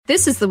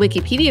This is the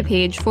Wikipedia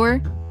page for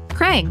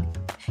Krang.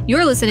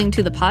 You're listening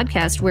to the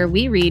podcast where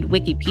we read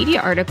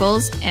Wikipedia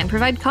articles and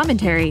provide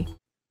commentary.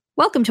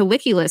 Welcome to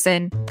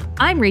WikiListen.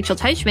 I'm Rachel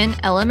Teichman,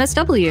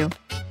 LMSW.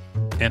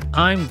 And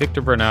I'm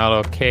Victor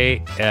Bernardo,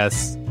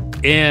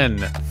 KSN.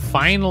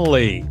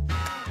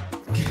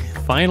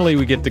 Finally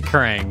we get to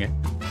Krang.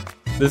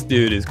 This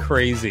dude is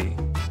crazy.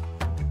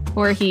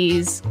 Or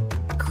he's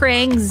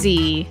Krang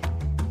Z.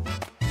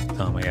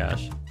 Oh my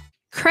gosh.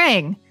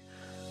 Krang,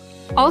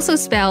 also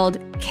spelled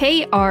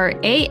Kraang,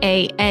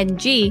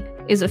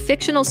 is a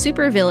fictional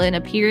supervillain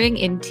appearing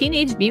in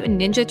Teenage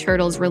Mutant Ninja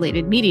Turtles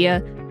related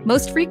media,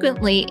 most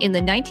frequently in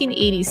the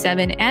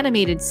 1987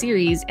 animated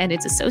series and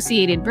its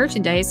associated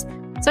merchandise,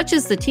 such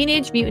as the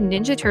Teenage Mutant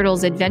Ninja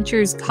Turtles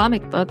Adventures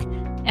comic book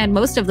and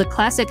most of the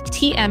classic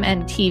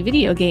TMNT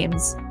video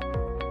games.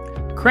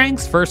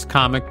 Krang's first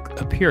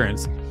comics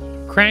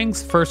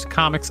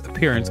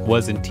appearance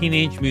was in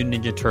Teenage Mutant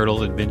Ninja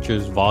Turtles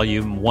Adventures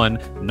Volume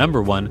 1,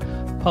 Number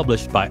 1,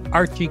 published by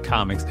Archie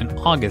Comics in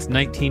August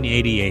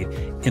 1988.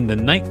 In the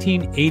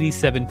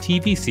 1987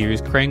 TV series,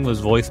 Krang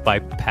was voiced by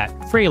Pat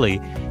Fraley.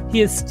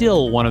 He is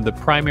still one of the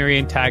primary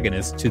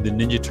antagonists to the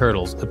Ninja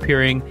Turtles,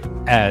 appearing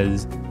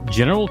as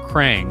General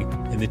Krang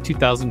in the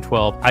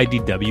 2012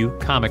 IDW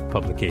comic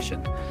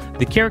publication.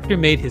 The character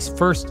made his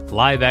first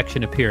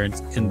live-action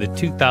appearance in the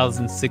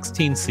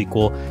 2016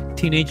 sequel,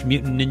 Teenage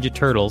Mutant Ninja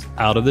Turtles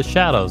Out of the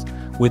Shadows,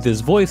 with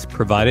his voice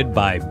provided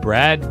by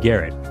Brad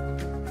Garrett.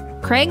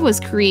 Krang was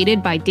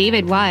created by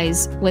David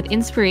Wise with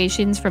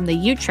inspirations from the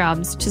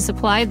Utroms to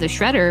supply the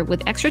Shredder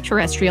with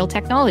extraterrestrial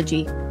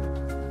technology.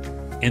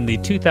 In the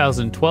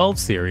 2012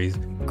 series,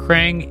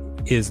 Krang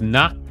is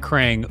not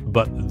Krang,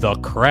 but the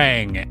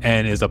Krang,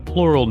 and is a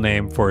plural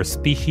name for a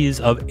species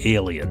of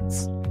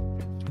aliens.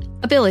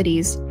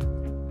 Abilities.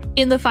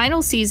 In the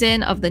final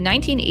season of the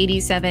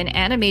 1987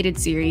 animated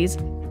series,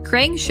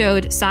 Krang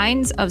showed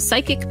signs of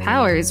psychic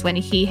powers when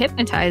he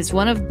hypnotized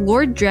one of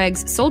Lord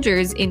Dreg's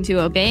soldiers into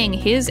obeying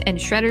his and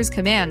Shredder's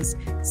commands,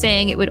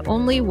 saying it would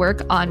only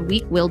work on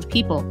weak-willed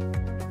people.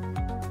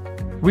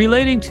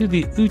 Relating to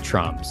the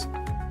Utroms,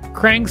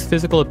 Krang's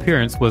physical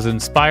appearance was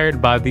inspired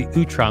by the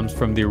Utroms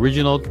from the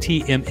original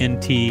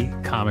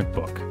TMNT comic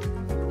book.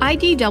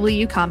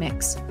 IDW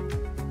Comics.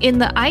 In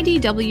the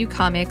IDW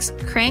comics,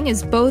 Krang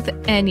is both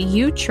an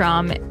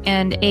Utrom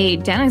and a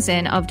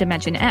denizen of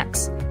Dimension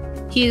X.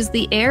 He is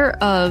the heir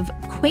of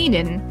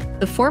Quaden,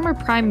 the former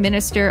prime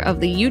minister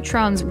of the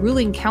Utrom's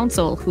ruling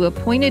council who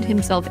appointed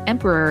himself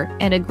emperor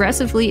and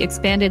aggressively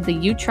expanded the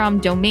Utrom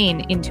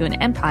domain into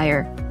an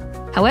empire.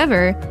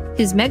 However,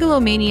 his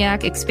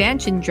megalomaniac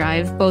expansion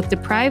drive both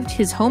deprived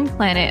his home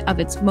planet of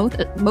its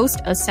most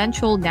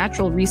essential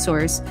natural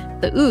resource,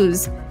 the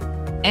ooze,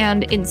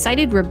 and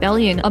incited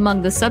rebellion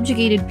among the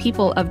subjugated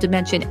people of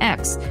Dimension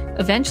X,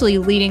 eventually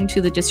leading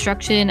to the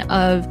destruction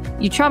of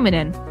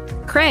Utrominon.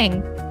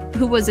 Krang,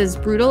 who was as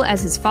brutal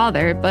as his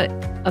father but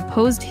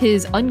opposed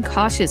his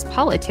uncautious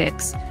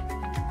politics,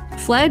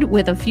 fled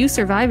with a few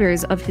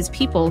survivors of his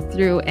people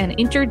through an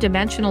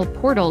interdimensional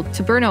portal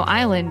to Burno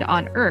Island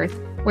on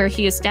Earth, where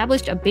he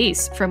established a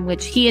base from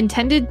which he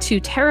intended to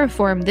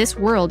terraform this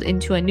world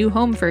into a new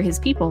home for his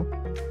people.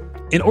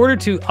 In order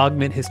to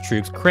augment his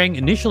troops, Krang,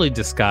 initially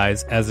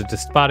disguised as a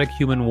despotic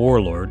human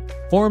warlord,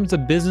 forms a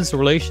business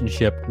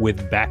relationship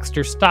with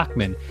Baxter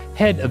Stockman,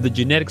 head of the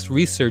Genetics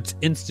Research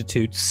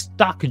Institute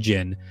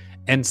StockGen,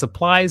 and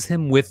supplies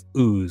him with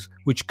ooze,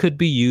 which could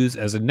be used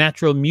as a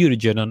natural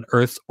mutagen on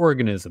Earth's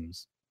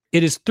organisms.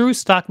 It is through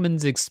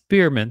Stockman's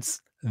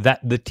experiments that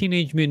the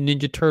Teenage Mutant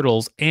Ninja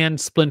Turtles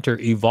and Splinter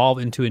evolve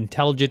into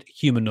intelligent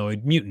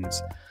humanoid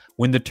mutants.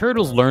 When the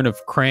Turtles learn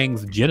of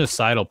Krang's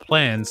genocidal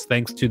plans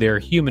thanks to their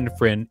human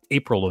friend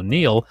April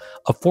O'Neil,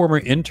 a former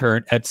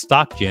intern at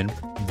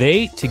StockGen,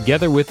 they,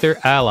 together with their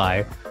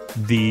ally,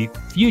 the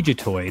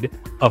Fugitoid,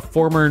 a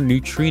former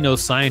neutrino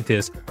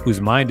scientist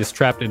whose mind is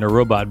trapped in a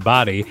robot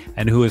body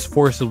and who is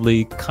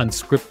forcibly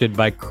conscripted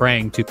by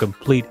Krang to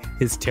complete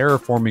his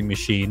terraforming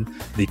machine,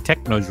 the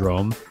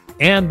Technodrome,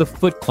 and the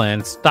Foot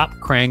Clan stop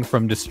Krang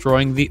from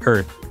destroying the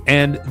Earth,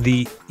 and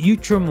the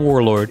Utrom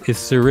warlord is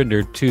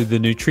surrendered to the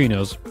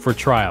Neutrinos for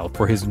trial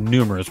for his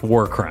numerous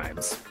war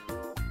crimes.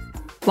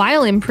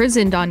 While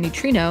imprisoned on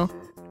Neutrino,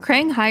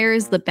 Krang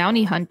hires the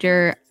bounty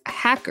hunter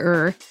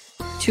Hacker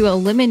to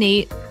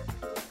eliminate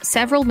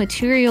several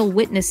material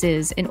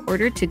witnesses in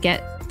order to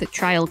get the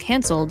trial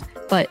canceled,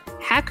 but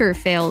Hacker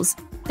fails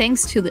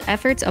thanks to the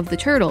efforts of the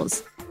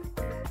Turtles.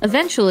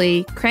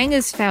 Eventually, Krang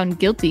is found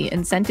guilty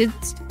and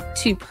sentenced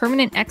to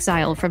permanent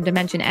exile from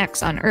Dimension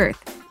X on Earth.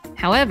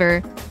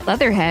 However,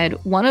 Leatherhead,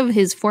 one of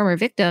his former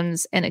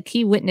victims and a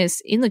key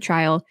witness in the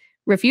trial,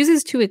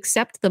 refuses to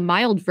accept the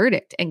mild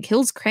verdict and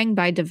kills Krang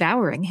by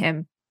devouring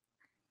him.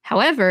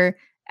 However,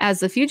 as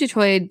the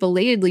Fugitoid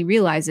belatedly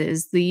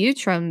realizes, the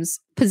Utroms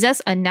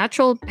possess a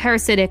natural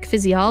parasitic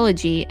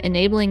physiology,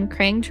 enabling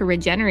Krang to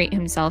regenerate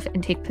himself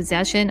and take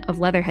possession of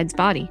Leatherhead's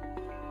body.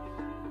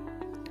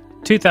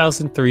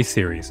 2003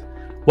 series.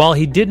 While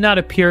he did not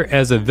appear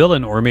as a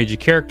villain or major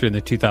character in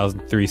the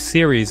 2003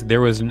 series,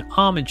 there was an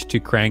homage to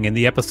Krang in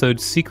the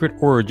episode Secret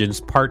Origins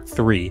Part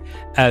 3,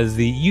 as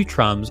the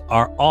Utroms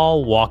are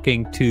all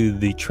walking to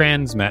the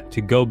transmat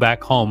to go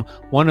back home.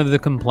 One of them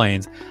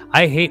complains,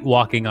 "I hate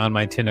walking on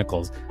my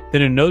tentacles."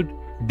 Then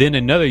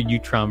another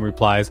Utrom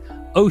replies,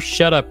 "Oh,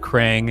 shut up,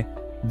 Krang."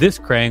 This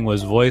Krang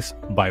was voiced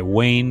by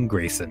Wayne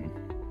Grayson.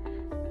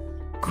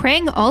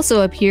 Krang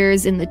also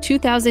appears in the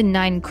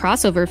 2009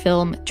 crossover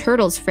film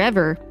Turtles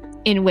Forever,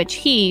 in which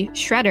he,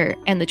 Shredder,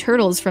 and the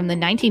Turtles from the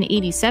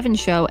 1987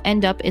 show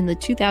end up in the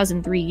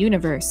 2003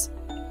 universe.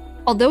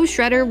 Although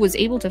Shredder was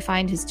able to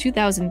find his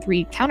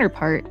 2003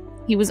 counterpart,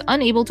 he was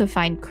unable to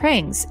find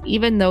Krang's,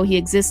 even though he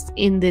exists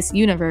in this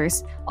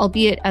universe,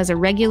 albeit as a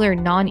regular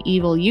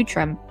non-evil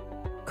Utrom.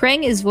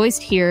 Krang is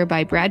voiced here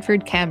by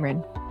Bradford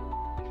Cameron.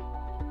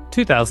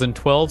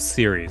 2012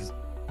 series.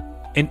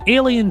 An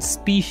alien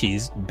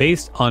species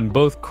based on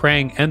both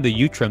Krang and the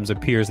Utroms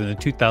appears in the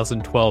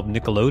 2012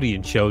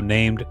 Nickelodeon show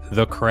named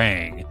The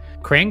Krang.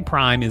 Krang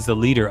Prime is the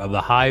leader of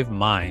the hive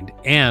mind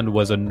and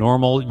was a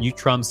normal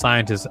Utrom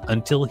scientist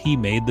until he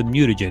made the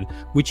mutagen,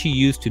 which he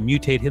used to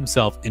mutate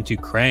himself into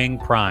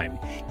Krang Prime.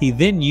 He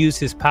then used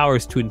his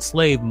powers to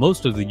enslave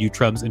most of the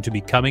Utroms into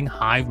becoming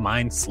hive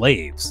mind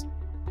slaves.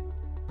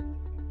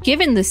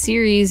 Given the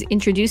series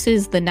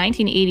introduces the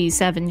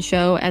 1987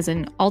 show as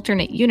an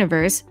alternate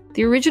universe,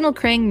 the original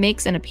Krang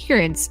makes an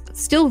appearance,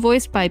 still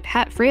voiced by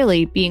Pat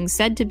Fraley, being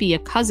said to be a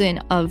cousin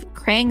of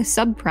Krang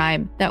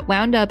Subprime that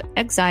wound up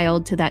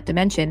exiled to that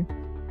dimension.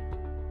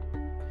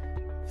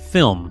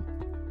 Film.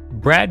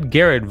 Brad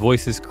Garrett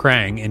voices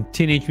Krang in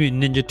Teenage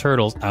Mutant Ninja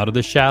Turtles Out of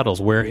the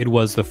Shadows, where it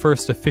was the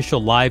first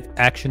official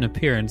live-action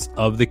appearance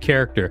of the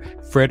character.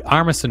 Fred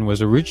Armisen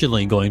was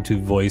originally going to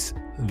voice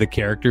the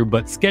character,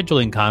 but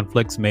scheduling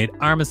conflicts made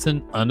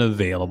Armisen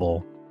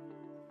unavailable.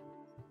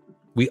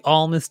 We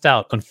all missed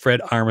out on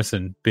Fred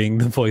Armisen being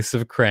the voice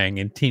of Krang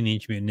in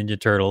Teenage Mutant Ninja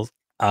Turtles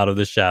Out of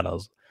the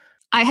Shadows.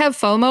 I have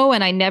FOMO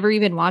and I never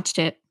even watched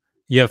it.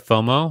 You have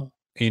FOMO?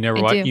 You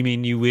never watched? do. You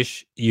mean you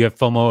wish you have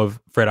FOMO of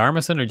Fred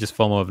Armisen, or just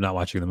FOMO of not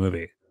watching the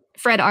movie?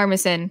 Fred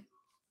Armisen.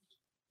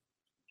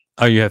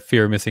 Oh, you have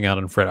fear of missing out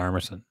on Fred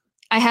Armisen.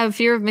 I have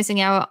fear of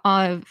missing out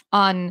on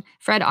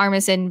Fred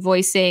Armisen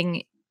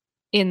voicing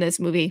in this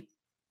movie.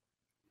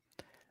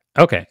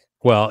 Okay.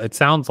 Well, it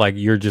sounds like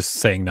you're just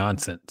saying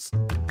nonsense.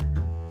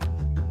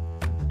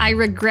 I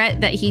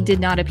regret that he did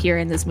not appear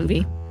in this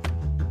movie.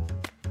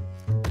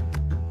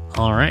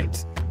 All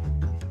right.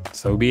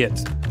 So be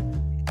it.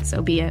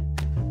 So be it.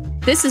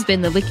 This has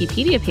been the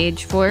Wikipedia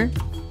page for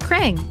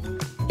Krang.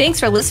 Thanks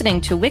for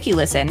listening to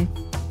WikiListen.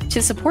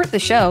 To support the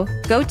show,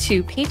 go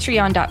to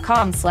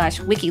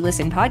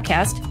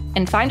patreon.com/WikiListenPodcast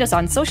and find us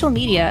on social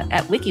media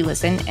at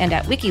WikiListen and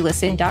at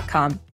wikilisten.com.